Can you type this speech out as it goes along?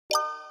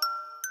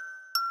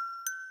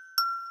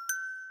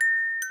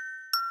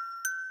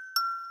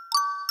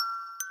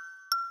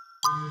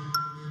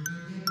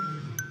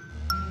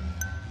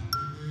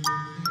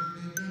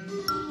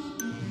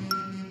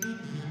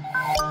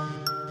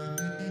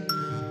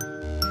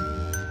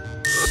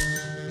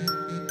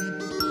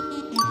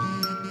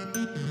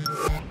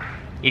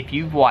If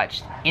you've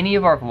watched any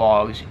of our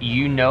vlogs,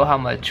 you know how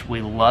much we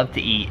love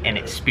to eat and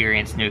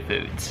experience new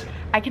foods.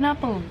 I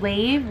cannot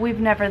believe we've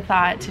never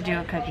thought to do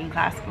a cooking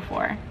class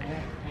before.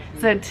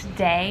 So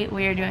today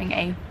we are doing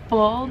a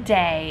full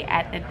day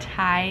at the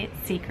Thai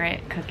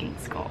Secret Cooking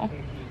School.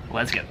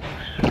 Let's go.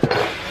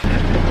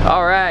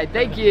 All right,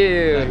 thank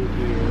you.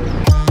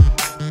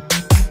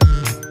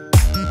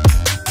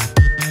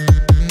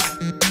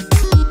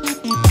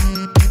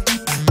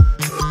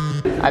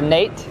 I'm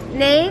Nate.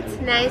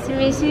 Nate, nice to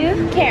meet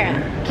you. Kara.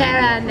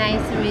 Kara,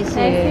 nice to meet you.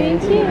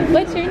 Nice to meet you.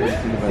 What's your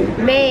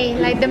name? May,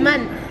 like the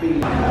month. We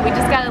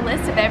just got a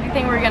list of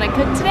everything we're gonna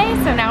cook today,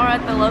 so now we're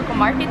at the local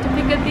market to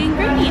pick up the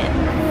ingredients.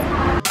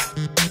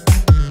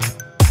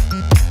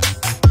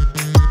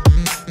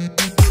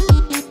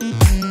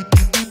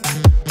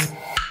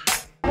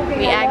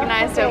 We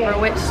agonized over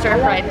which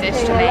stir-fried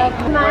dish to make.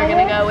 We're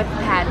gonna go with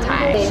pad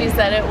thai. She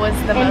said it was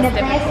the most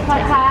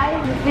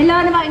difficult. We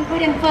learn about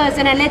ingredients first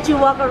and I let you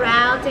walk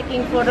around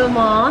taking photo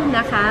more,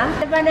 naka.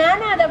 The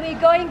banana that we're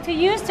going to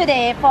use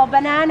today for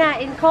banana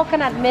in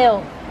coconut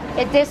milk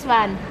is this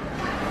one.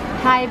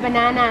 Thai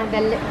banana,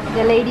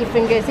 the lady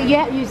fingers. So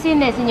you've seen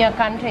this in your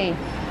country.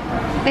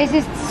 This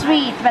is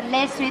sweet, but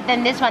less sweet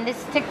than this one. This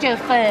is texture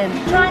firm.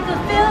 Try to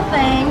feel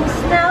things,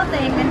 smell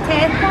things, and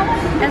taste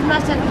as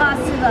much as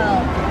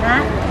possible.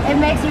 It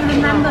makes you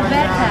remember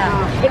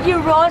better. If you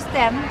roast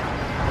them,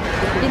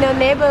 you know,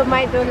 neighbor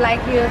might don't like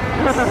you.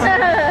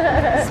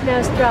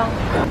 Smell strong.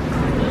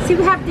 See,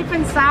 we have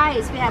different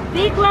size. We have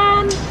big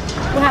one,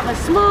 we have a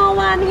small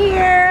one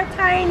here,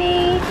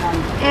 tiny,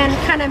 and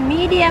kind of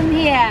medium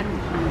here.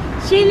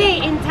 Chili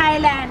in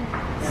Thailand,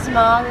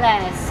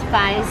 smallest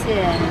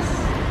spices.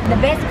 The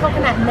best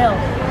coconut milk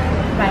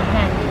by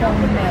hand, don't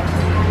mix.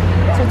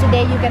 So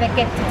today you're gonna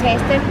get to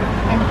taste them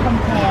and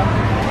compare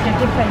the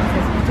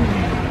differences between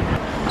them.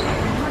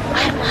 I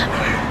love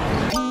her.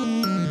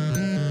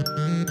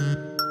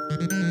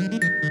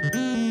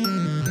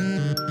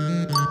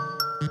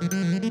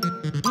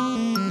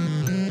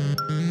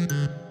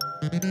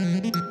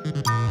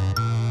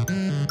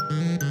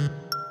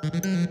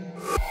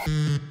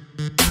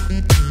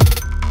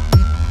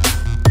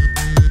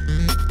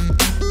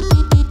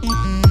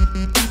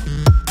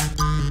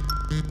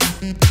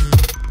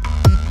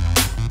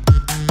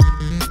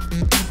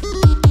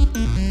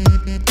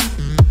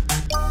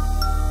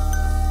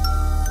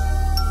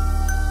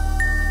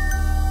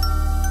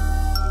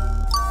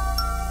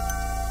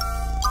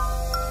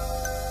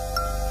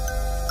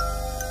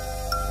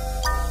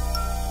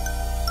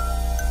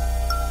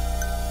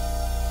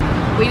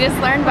 We just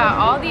learned about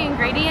all the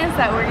ingredients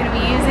that we're going to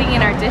be using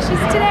in our dishes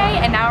today,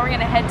 and now we're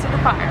going to head to the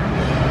farm.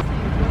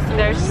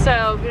 They're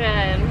so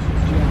good.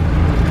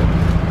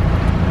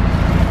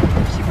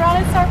 She brought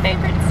us our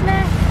favorite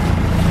snack.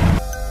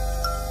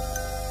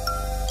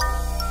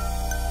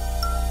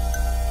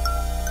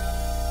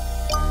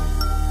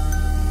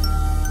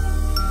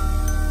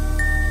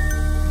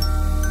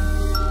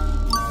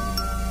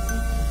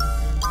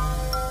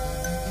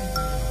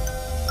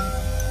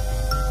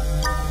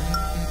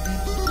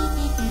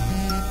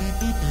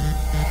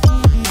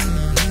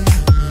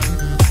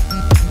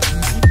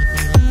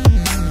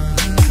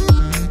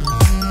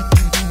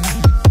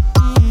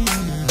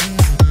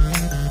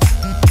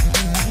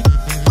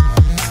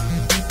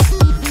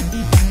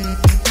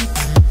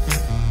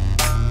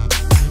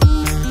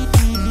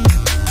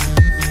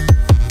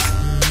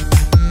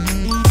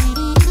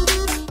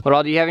 What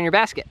all do you have in your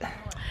basket?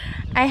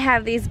 I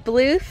have these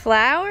blue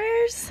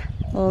flowers,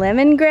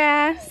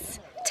 lemongrass,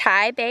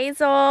 Thai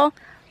basil,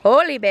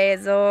 holy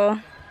basil,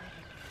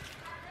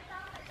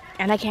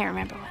 and I can't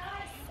remember what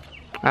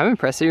else. I'm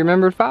impressed that you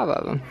remembered 5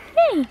 of them.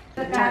 Hey,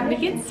 time to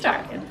get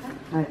started.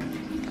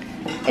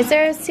 Is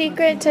there a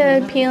secret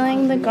to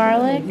peeling the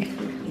garlic?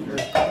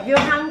 If you're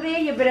hungry,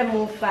 you better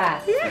move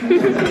fast.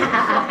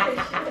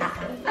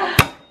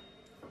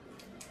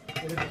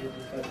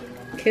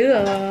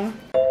 Cool.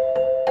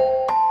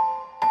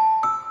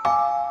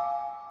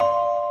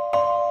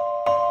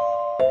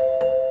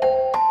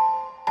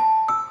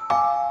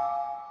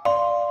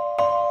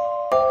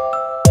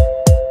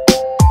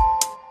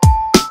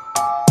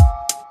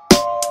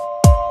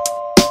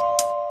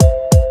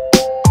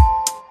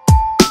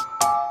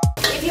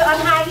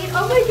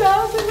 Oh my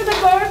gosh, I'm gonna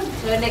burn.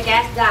 Turn the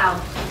gas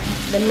down.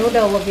 The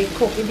noodle will be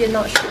cooked if you're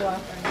not sure.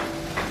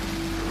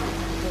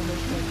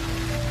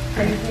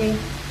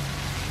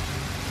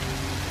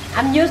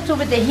 I'm used to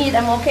with the heat,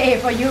 I'm okay.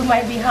 For you,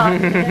 might be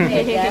hot.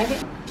 Yeah?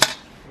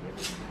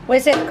 We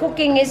said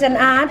cooking is an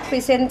art,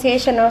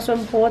 presentation also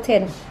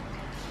important.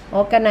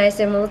 Organize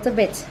them a little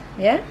bit,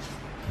 yeah?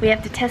 We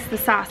have to test the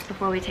sauce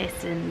before we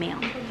taste it in the meal.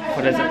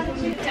 What is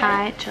it?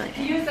 Thai chili.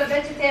 Use the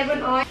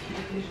vegetable oil.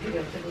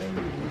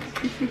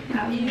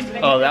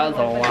 Oh, that was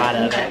a lot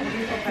of it.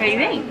 What do you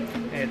think?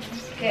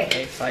 It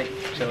tastes like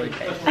chili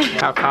paste.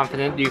 How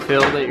confident do you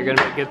feel that you're going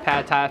to make good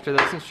pad thai after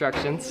those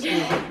instructions?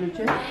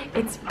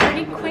 It's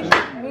pretty quick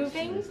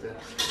moving.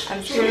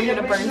 I'm sure I'm going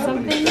to burn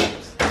something.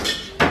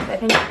 I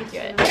think I could do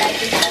it.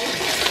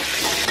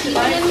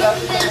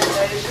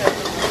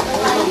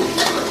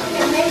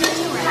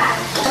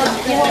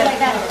 You want like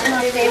that?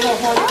 Stable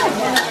hold.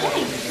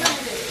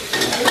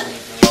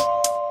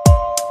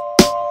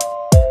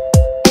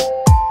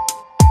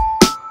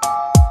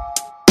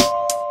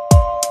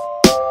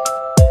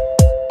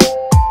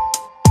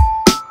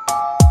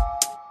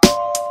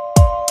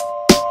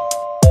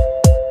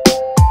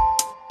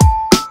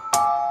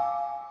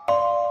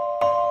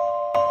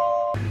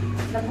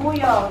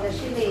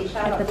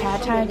 If the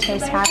pad thai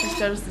tastes half as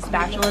good as the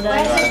spatula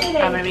does,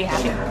 I'm gonna be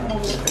happy.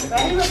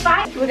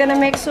 We're gonna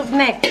make soup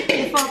next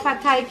before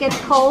pad thai gets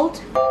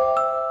cold.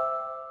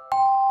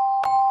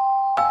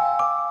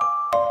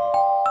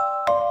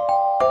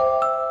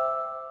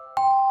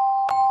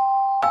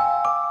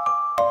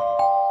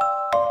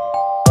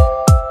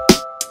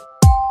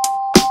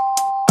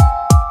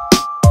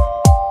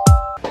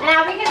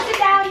 Now we can sit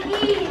down and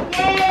eat.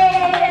 Yay!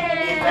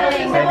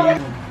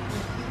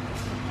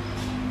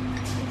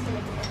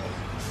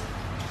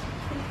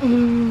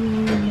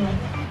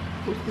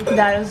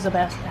 That is the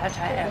best pad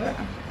thai ever.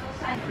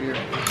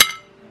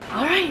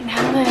 Alright,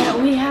 now that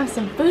we have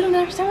some food in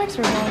our stomachs,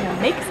 we're going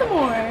to make some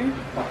more.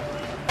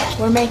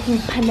 We're making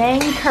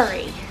Penang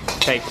curry.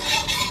 Taste.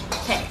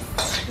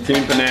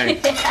 Team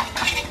Penang.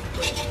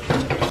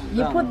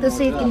 You put the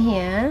seed in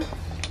here.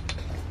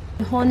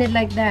 Hold it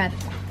like that.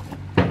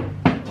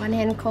 One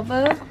hand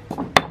cover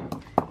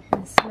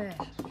and smash.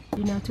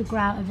 You know, to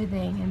ground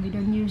everything, and we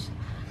don't use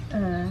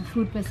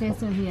food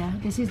processor here.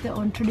 This is the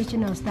own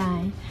traditional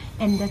style,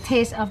 and the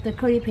taste of the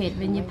curry paste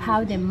when you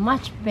pound them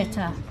much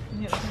better.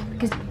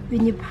 Because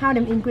when you pound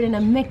them, ingredients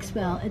are mixed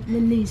well, it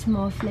releases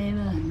more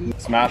flavor.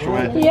 Smash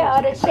away. Here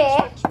are the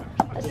chair.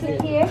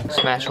 Sit here.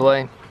 Smash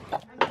away.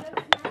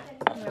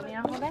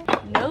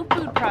 No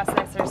food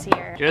processors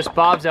here. Just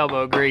Bob's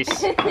elbow grease.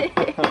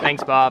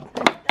 Thanks, Bob.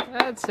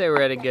 I'd say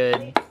we're at a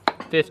good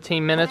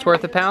 15 minutes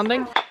worth of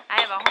pounding. I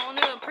have a whole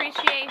new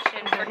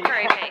appreciation for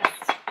curry paste.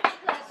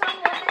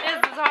 This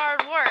is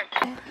hard work.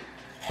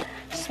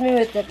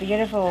 Smooth and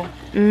beautiful.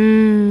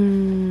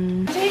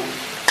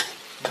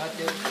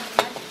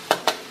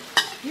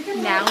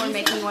 Now we're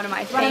making one of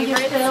my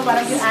favorites,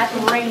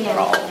 spring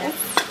rolls.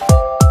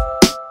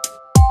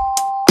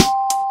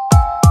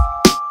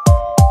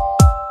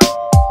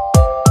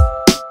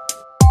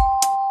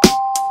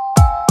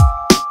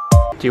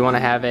 Do you want to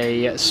have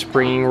a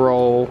spring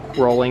roll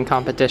rolling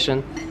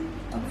competition?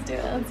 Let's do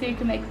it. Let's see who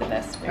can make the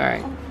best spring All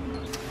right. roll.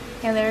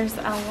 Yeah, there's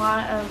a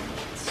lot of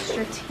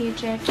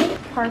strategic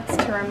parts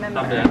to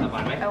remember.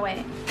 Oh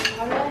wait.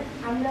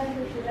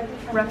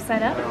 Rough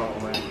side up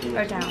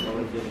or down?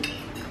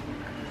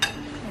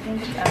 I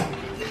think it's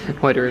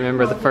up. Way to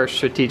remember the first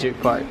strategic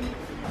part.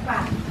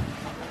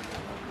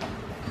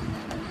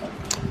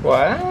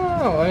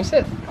 Wow, let me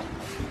sit.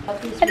 I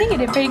think I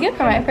did pretty good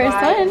for my first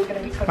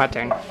one. My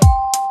turn.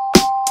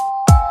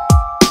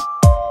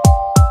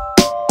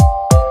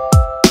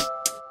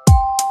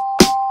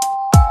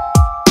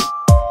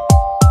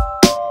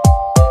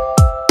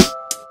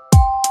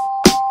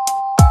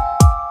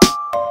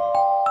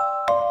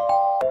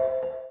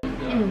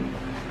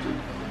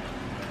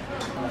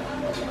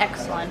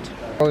 Excellent.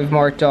 We've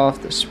marked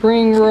off the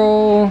spring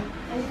roll,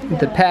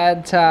 the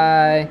pad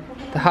thai,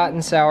 the hot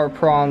and sour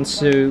prawn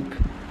soup,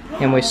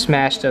 and we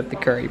smashed up the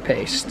curry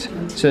paste.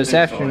 So this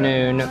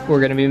afternoon, we're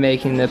going to be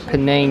making the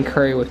Penang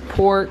curry with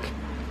pork,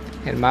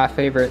 and my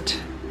favorite,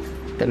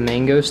 the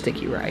mango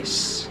sticky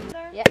rice.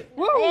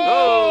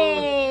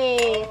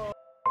 Yay!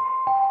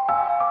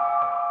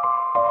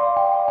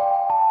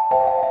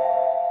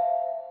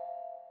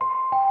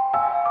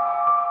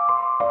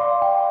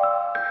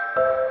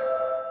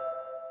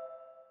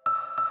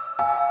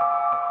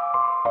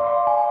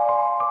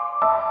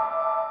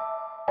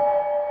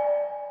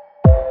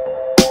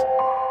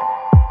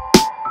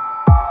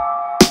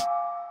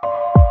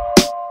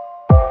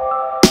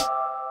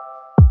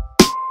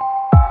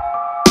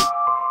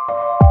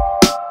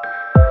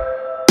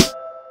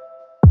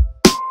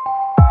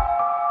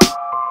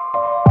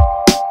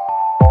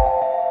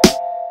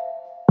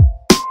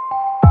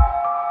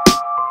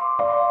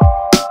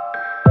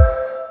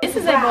 This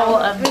is a bowl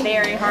of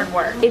very hard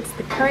work. It's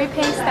the curry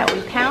paste that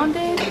we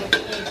pounded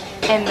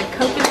and the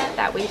coconut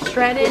that we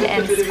shredded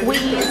and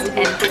squeezed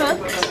and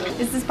cooked.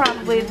 This is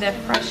probably the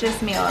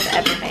freshest meal I've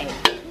ever made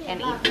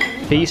and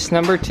eaten. Piece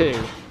number 2.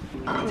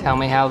 Tell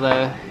me how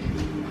the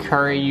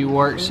curry you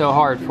worked so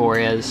hard for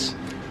is.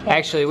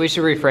 Actually, we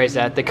should rephrase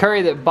that. The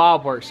curry that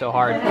Bob worked so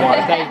hard for.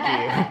 Thank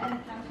you.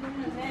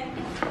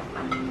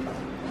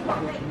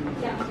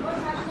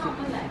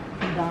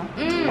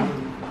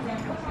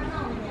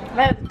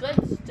 That's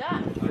good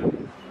stuff.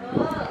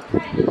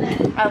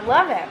 I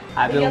love it.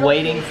 I've been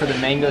waiting for the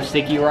mango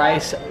sticky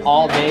rice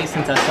all day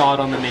since I saw it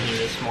on the menu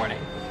this morning.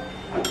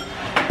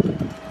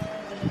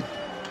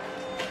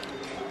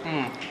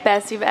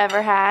 Best you've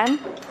ever had. I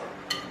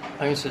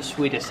think it's the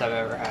sweetest I've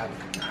ever had.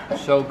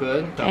 So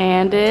good.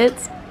 And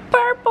it's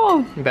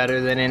purple. Better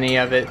than any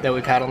of it that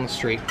we've had on the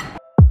street.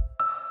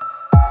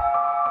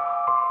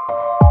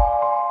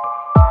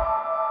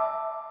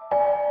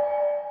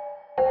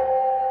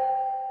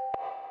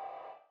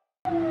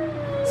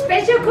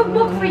 Special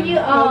cookbook for you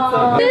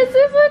all. This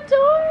is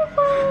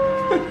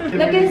adorable.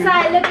 Look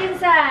inside, look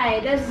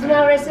inside. This is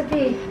my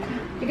recipe.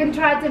 You can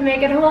try to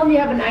make at home. You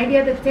have an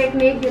idea, the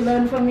technique you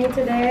learned from me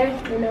today,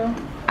 you know.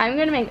 I'm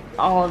gonna make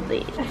all of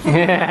these.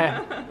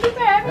 Thank you.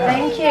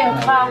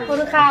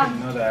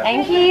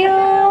 Thank you.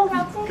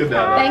 Good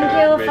job. Thank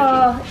you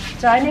for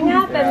joining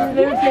us and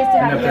very pleased to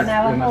have you in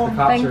our home.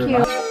 Thank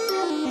you.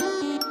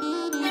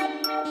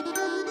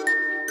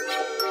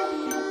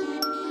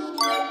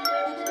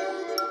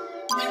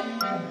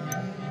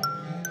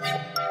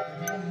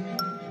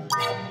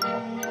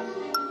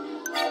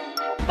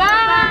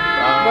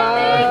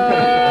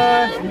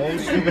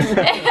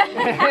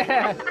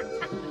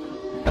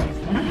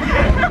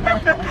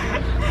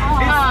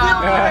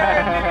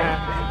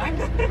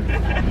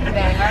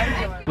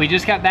 We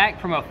just got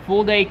back from a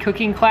full day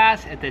cooking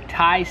class at the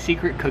Thai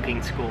Secret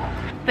Cooking School.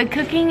 The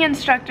cooking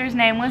instructor's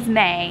name was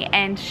May,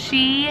 and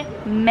she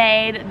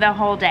made the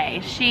whole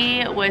day.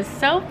 She was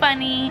so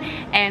funny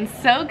and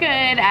so good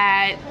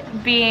at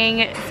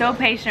being so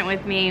patient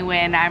with me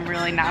when I'm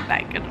really not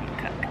that good of a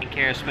cook.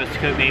 Kara's supposed to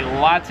cook me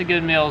lots of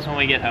good meals when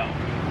we get home.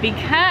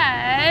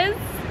 Because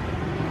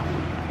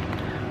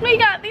we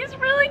got these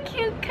really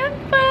cute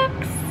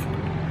cookbooks.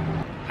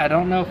 I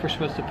don't know if we're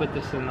supposed to put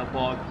this in the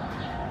vlog.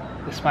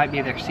 This might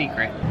be their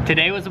secret.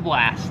 Today was a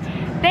blast.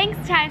 Thanks,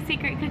 Thai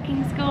Secret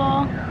Cooking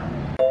School.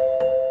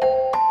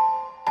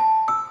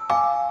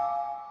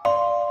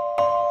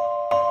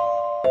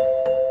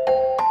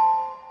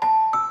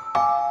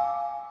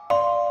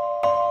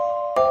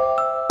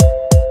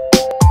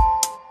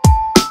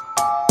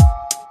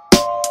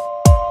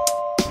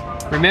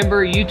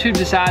 Remember, YouTube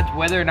decides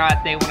whether or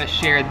not they want to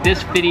share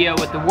this video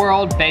with the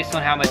world based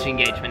on how much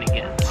engagement it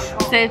gets.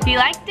 So if you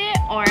liked it,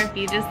 or if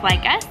you just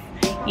like us,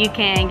 you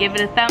can give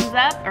it a thumbs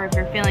up, or if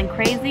you're feeling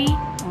crazy,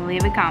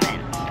 leave a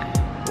comment.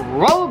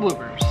 Roll the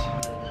bloopers.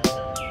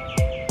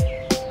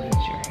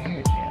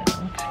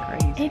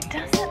 It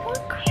doesn't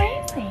look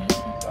crazy.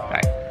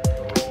 Right.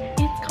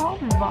 It's called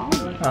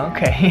volume.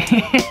 Okay.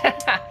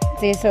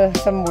 See, so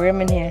some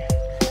worm in here.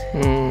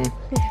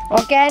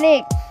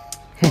 Organic.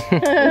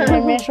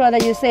 And make sure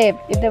that you save.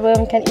 If the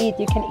worm can eat,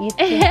 you can eat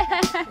too.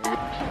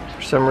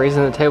 For some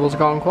reason, the table's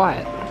gone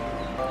quiet.